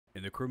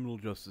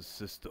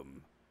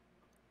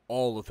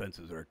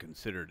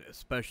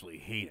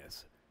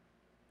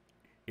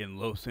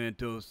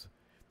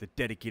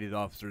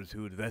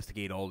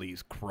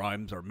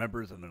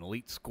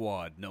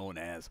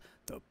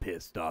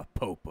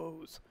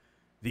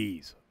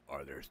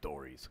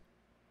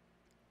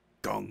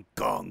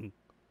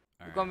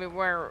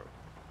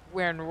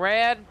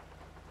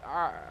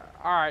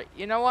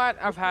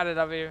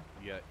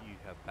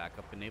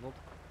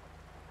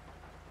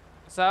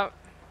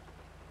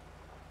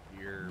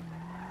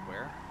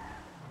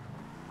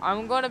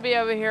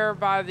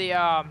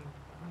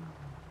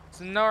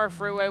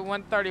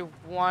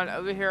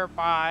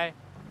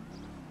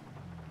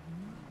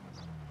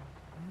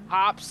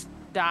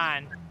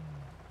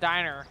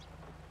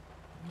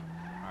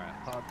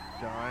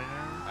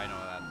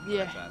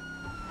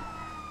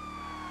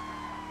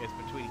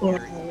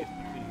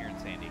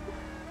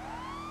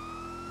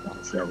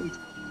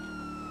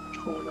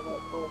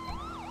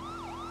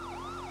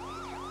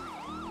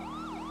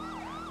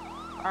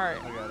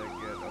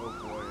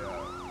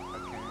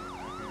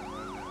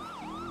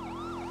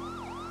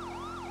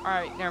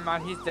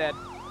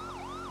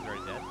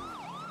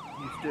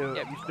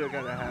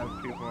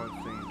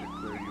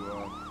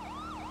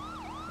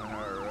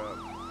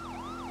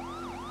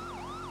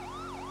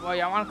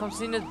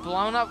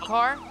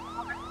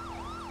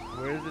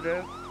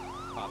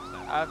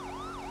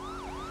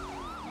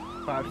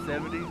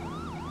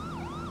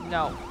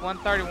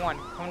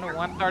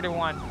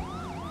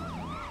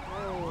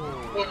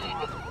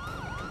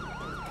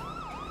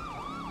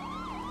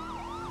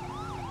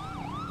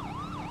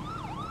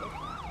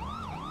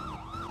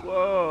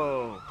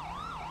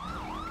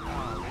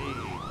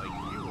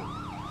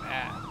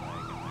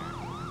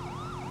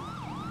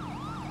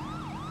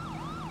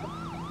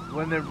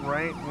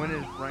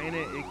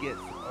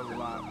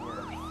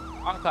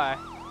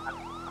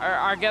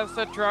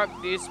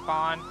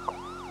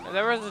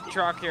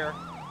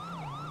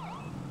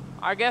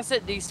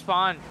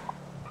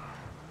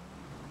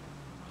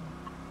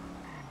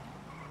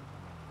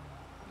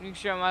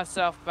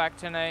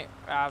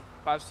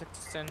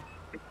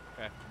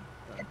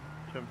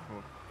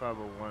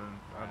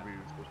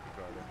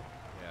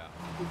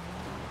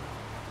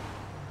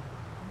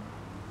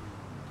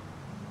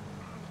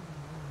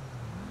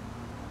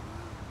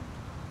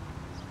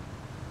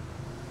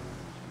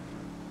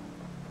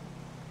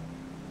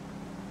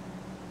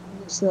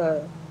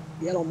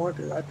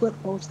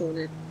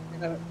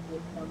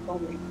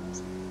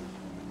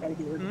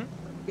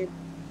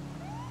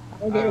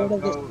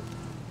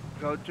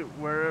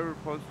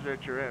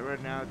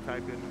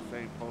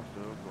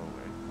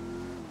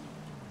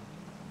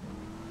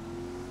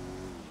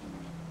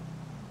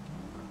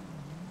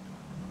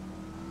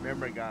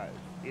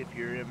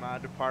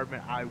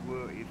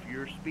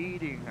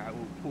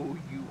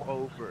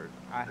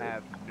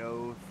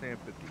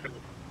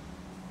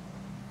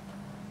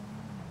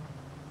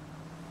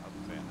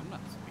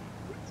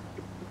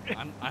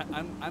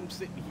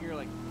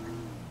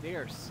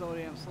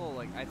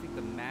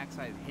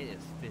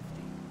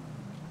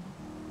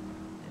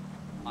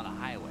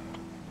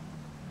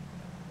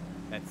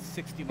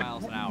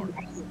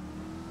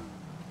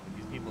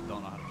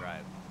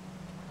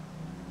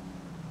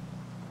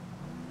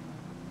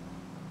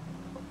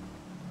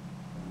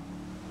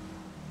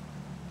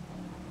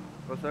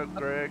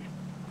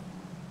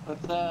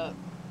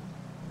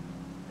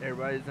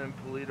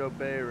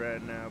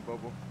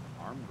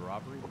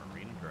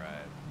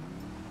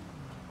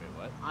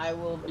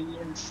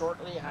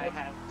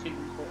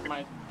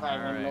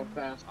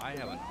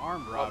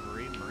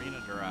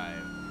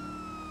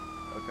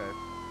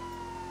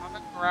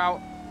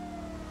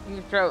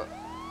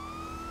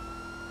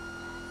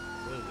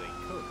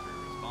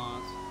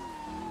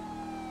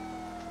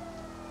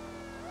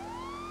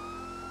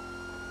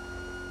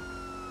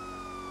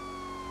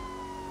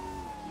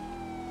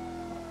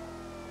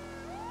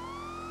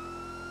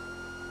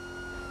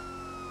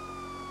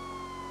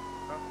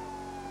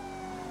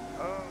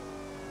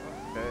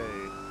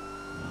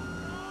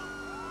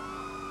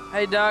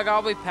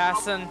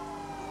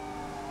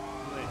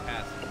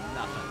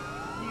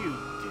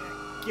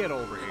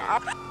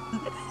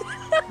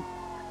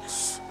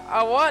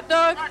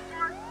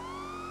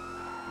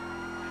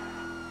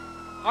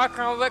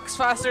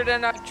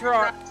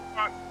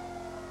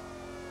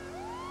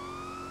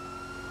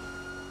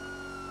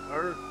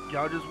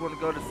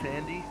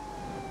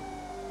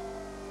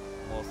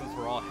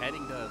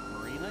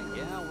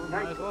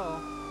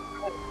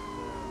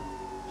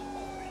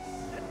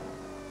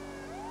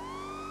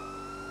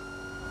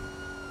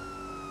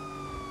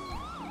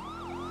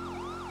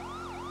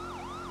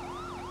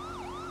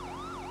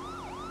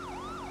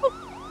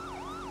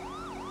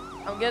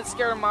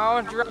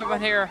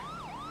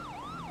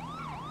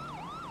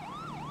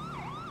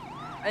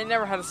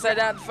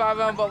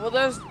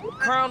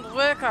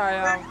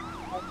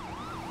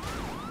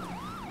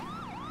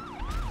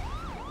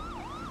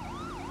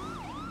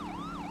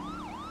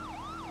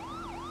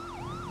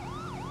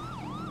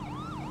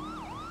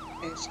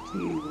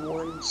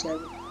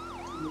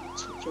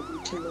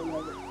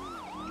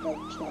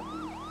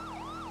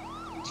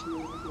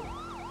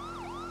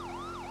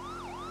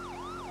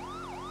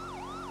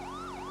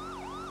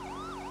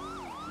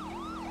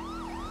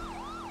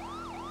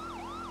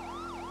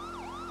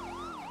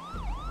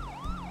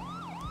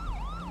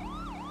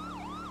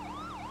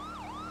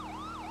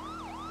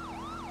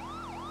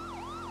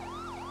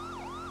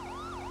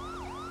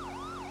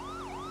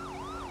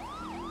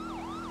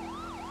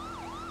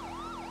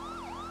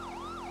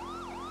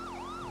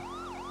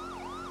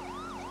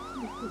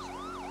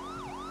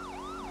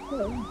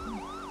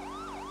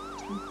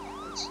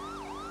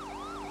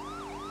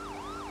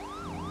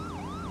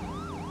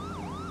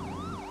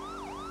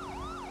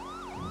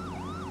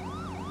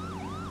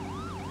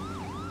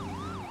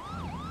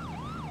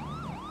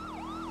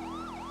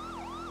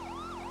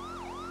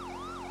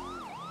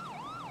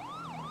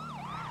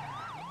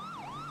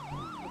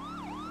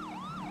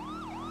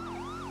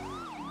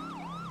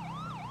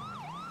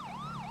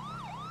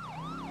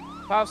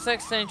Pop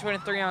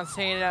 1623 on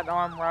scene at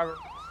armed robbery.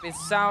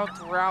 South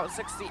Route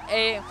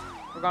 68.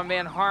 We're gonna be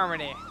in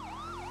Harmony.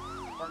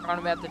 We're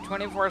gonna be at the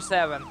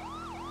 24/7.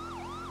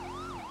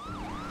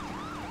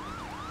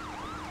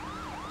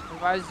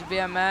 Advised to be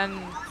a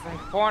man from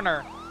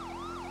corner.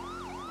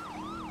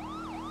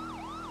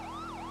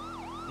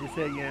 You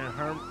said you're in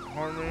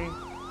Harmony?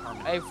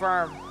 A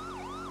firm.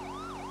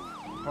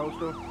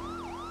 Postal?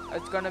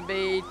 It's gonna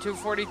be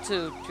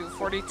 242.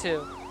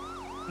 242.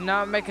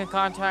 Not making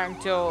contact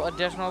until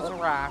additionals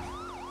arrive.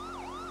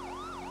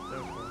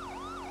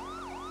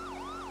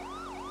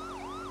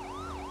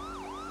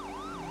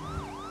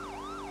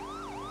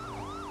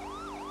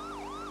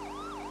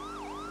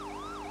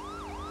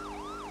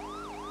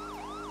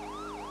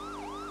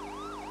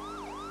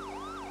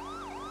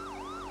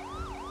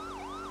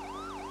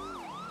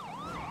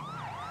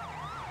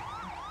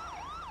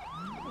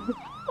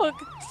 Look.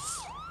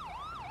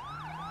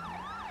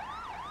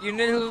 You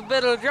need a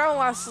bit of drone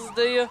license,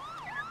 do you?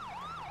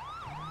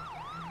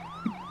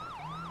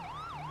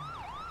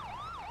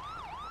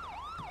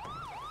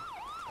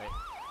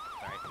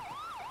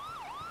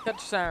 Cut your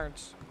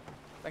sirens.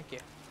 Thank you.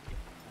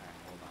 Alright,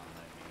 hold on,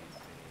 let me see.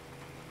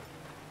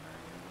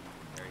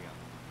 There you go.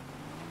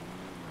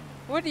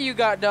 What do you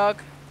got,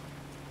 Doug?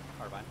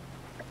 Carbine.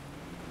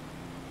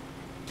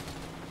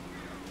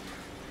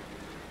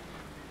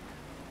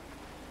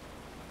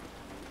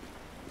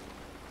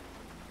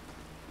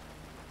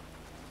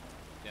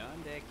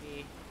 Done,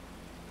 Dickie.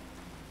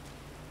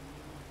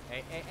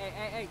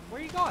 Hey, where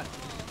are you going?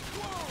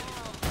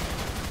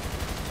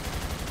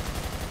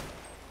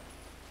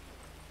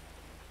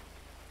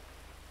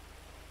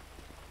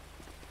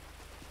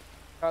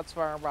 That's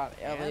where I'm about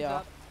Hands LEO.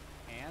 up.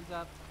 Hands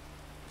up.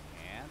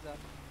 Hands up.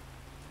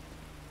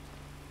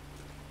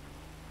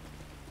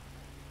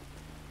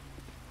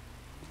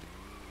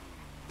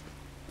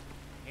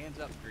 Hands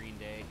up, Green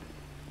Day.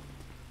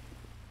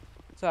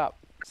 What's up?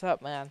 What's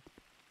up, man?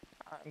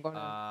 I'm going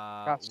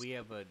to... We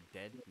have a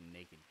dead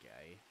naked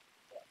guy.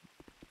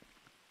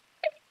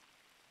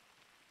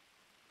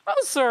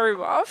 I'm sorry,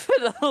 but I'm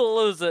finna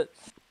lose it.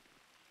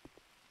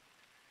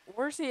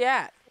 Where's he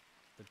at?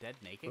 The dead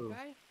naked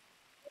guy?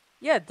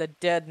 Yeah, the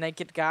dead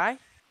naked guy.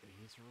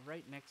 He's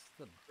right next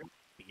to the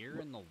beer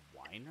and the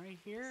wine right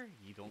here.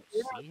 You don't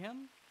see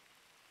him?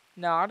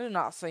 No, I do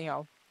not see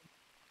him.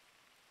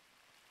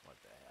 What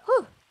the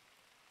hell?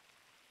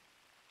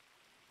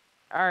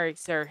 Alright,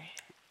 sir.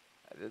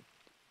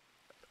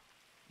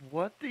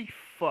 What the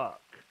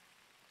fuck?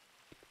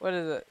 What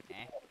is it?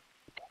 Eh?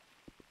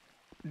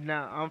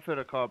 Nah, I'm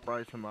finna call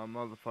Bryson my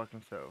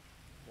motherfucking self.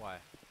 Why?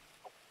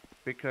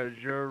 Because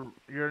your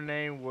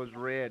name was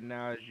red,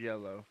 now it's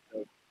yellow.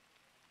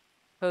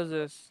 Who's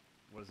this?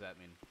 What does that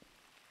mean?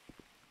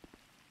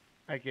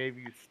 I gave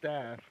you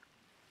staff,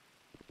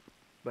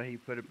 but he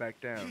put it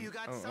back down. You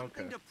got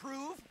something to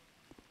prove?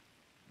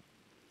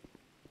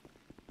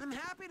 I'm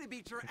happy to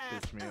beat your It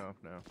ass, pissed me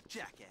off now.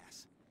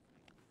 jackass.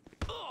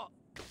 Ugh,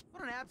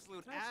 what an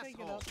absolute Can I take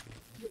it asshole. up?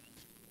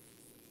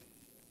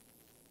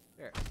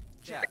 Here.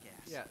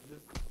 Jackass. Yeah. This,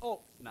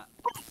 oh, not.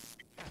 God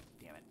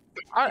damn it.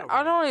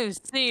 I don't even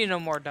see you no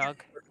more, Doug.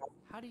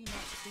 How do you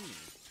not see me?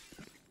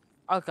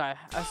 Okay,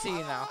 I see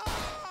you now.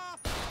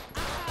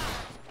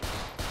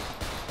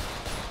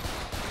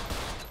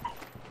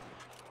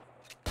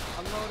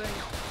 Unloading.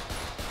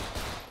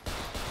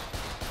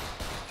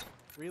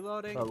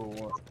 Reloading.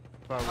 501.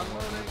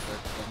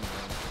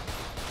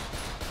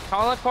 501.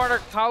 Call a corner,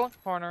 call a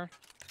corner.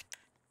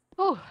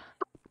 Whew.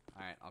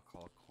 Alright, I'll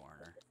call a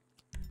corner.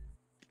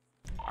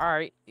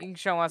 Alright, you can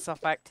show myself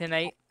back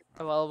 10-8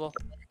 available.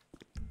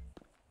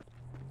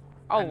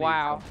 Oh,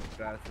 wow.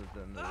 Faster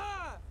than this.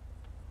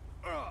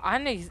 I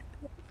need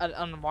an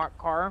unmarked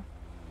car.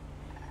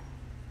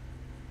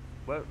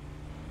 What?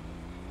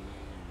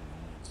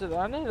 So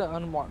I need an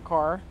unmarked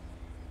car.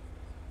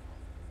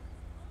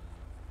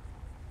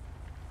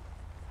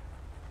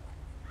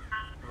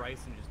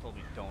 Bryson just told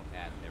me don't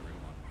add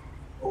everyone.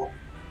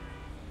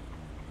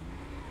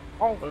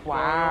 Oh,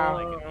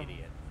 wow. Like an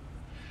idiot.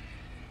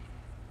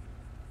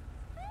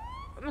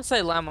 I'm gonna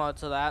say Lamo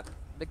to that,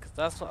 because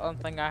that's the one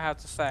thing I have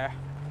to say.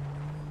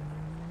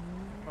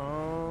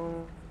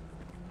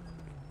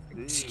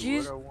 see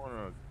Excuse- what I want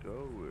to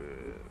go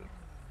with.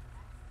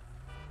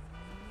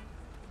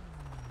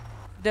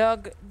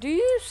 Doug, do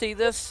you see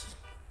this?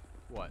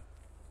 What?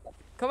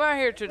 Come out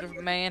here to the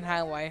main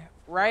highway.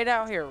 Right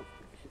out here.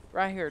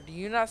 Right here. Do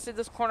you not see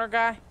this corner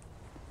guy?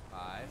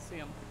 I see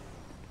him.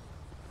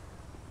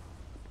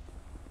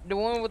 The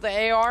one with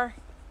the AR?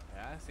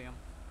 Yeah, I see him.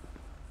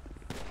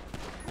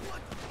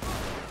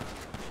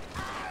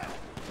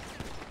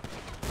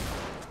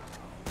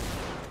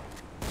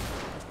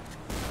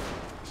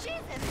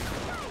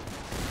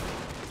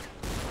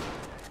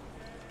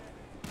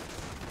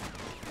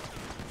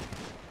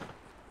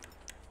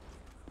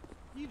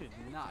 You did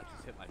not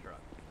just hit my truck.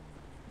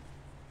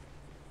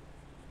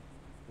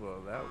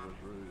 Well, that was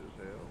rude as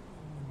hell.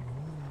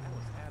 That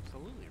was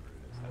absolutely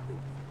rude as hell.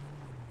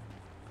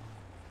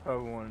 I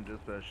wanted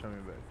dispatch, show me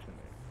back to me.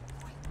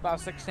 About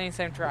 16,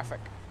 same traffic.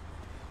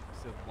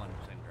 Still 1%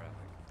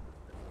 traffic.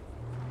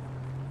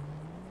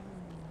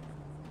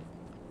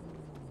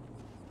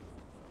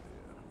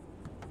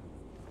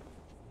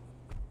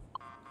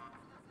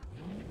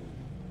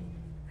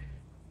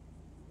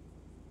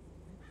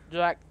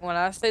 Jack, when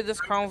I say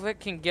this Crown Vic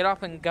can get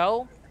up and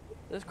go,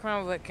 this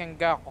Crown Vic can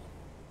go.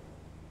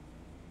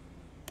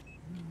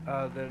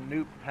 The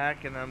new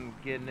pack, and I'm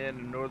getting in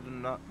the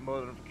northern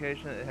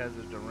modification. It has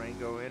a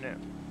Durango in it,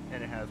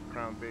 and it has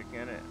Crown Vic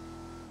in it.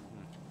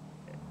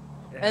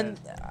 And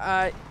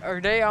are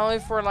they only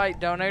for like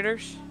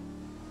donators?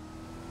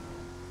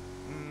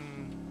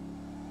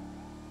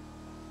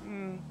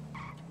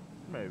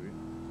 Maybe.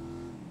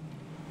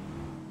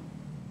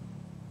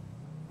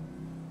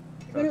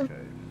 Yeah.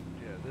 Okay.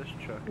 Yeah, this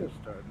truck is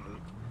starting to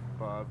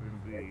bob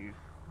and weave.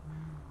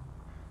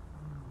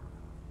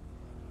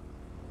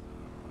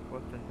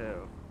 What the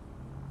hell?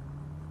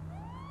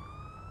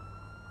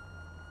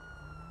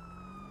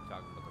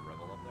 Talking about the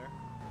rebel up there?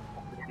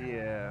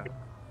 Yeah.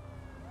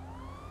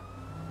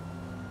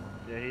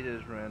 Yeah, he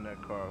just ran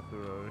that car off the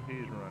road.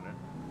 He's running.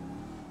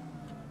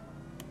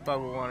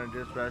 501 and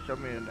dispatch,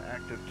 I'm in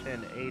active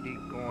 1080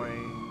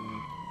 going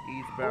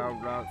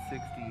eastbound Route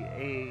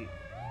 68.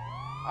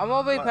 I'm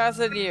gonna be What?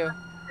 passing you.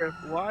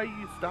 Why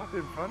you stop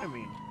in front of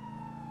me?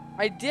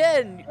 I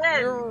did.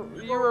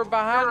 You were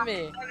behind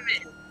me.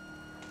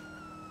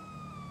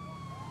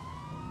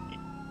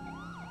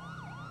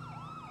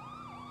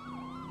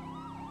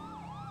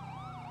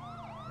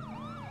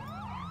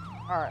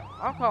 Alright,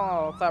 I'm calling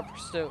off that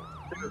pursuit.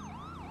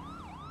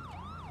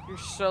 You're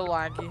so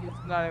laggy,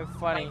 it's not even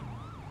funny.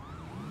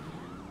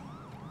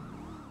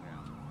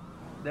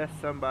 That's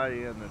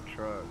somebody in the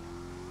truck.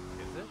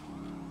 Is it?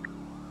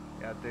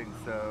 Yeah, I think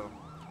so.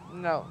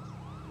 No.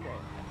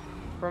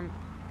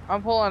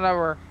 I'm pulling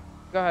over.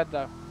 Go ahead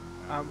though.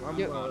 I'm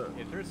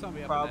If there's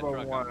somebody up in that truck,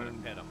 I'm 501. gonna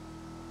pet him.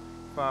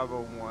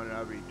 501,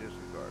 I'll be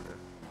disregarded.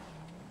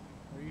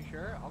 Are you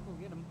sure? I'll go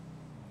get him.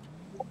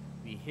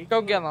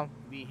 Go get him.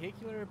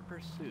 Vehicular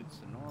pursuits,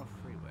 Sonora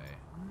Freeway.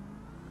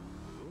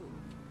 Ooh.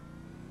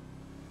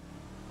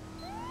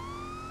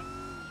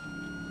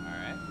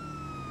 Alright.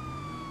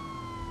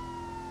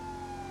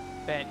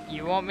 Ben,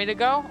 you want me to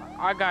go?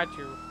 I got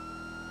you.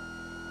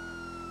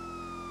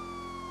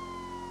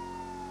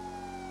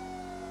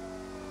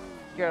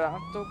 Get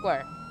out the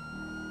way.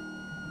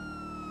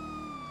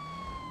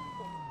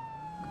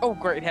 Oh,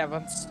 great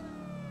heavens.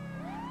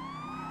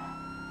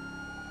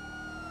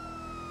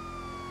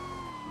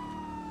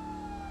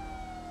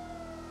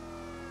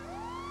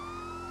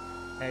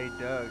 Hey,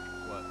 Doug,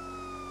 What?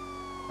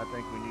 I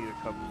think we need a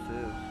couple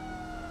civs.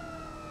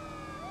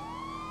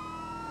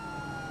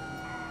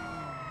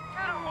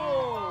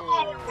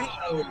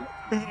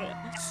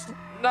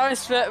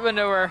 Nice fit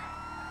maneuver.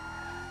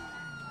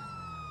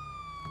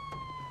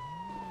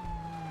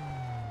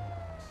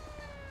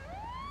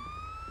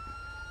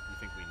 You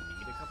think we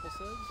need a couple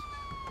subs?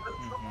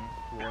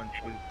 Mm-hmm. 1,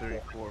 2, 3,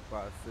 4,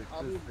 5, 6.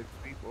 There's 6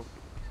 people.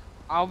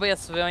 I'll be a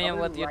civilian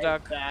with you,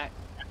 Doug. Back.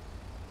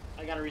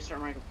 I gotta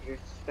restart my computer.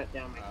 Shut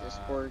down my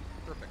Discord.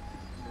 Perfect.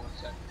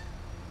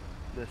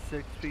 The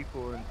 6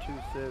 people and 2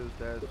 civs,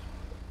 that's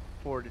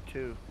 4 to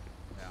 2.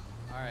 Yeah.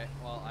 Alright,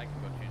 well, I can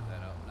go change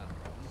that out. Not a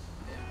problem.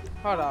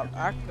 Hold up.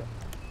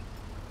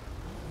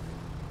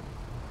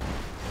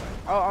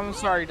 Oh, I'm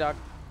sorry, Doug.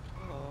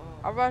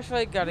 I've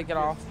actually got to get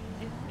off.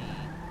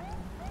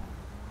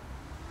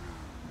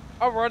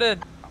 I'll run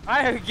in.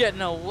 I am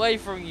getting away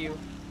from you.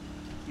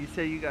 You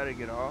say you gotta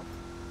get off?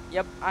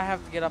 Yep, I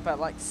have to get up at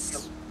like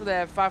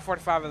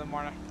 5:45 in the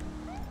morning.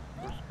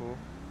 For school?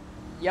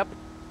 Yep.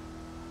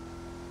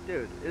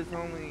 Dude, it's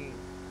only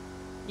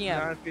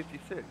Yeah.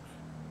 9:56.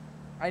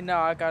 I know.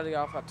 I gotta get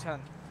off at 10.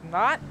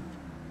 Not.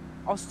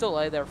 I'll still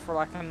lay there for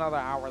like another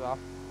hour though.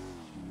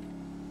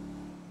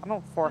 I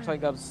don't forcefully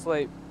go to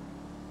sleep.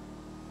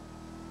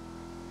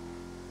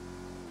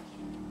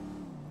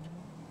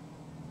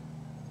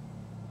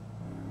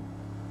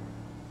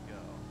 Go.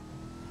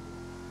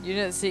 You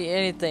didn't see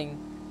anything.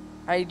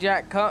 Hey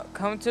Jack,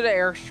 come to the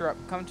airstrip.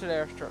 Come to the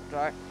airstrip,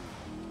 Jack.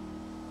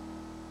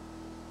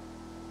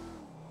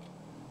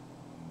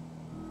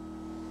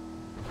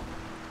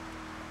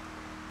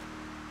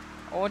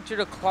 I want you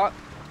to clock.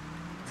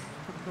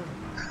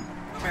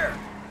 Come here.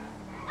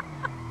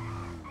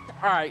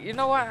 Alright, you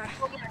know what?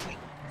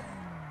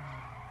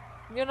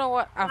 You know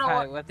what? I'm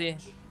fine with you.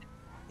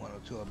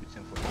 102, I'll be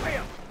 10 for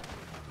Bam!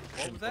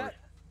 What was that?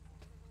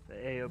 The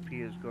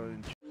AOP is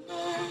going.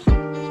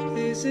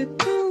 Is it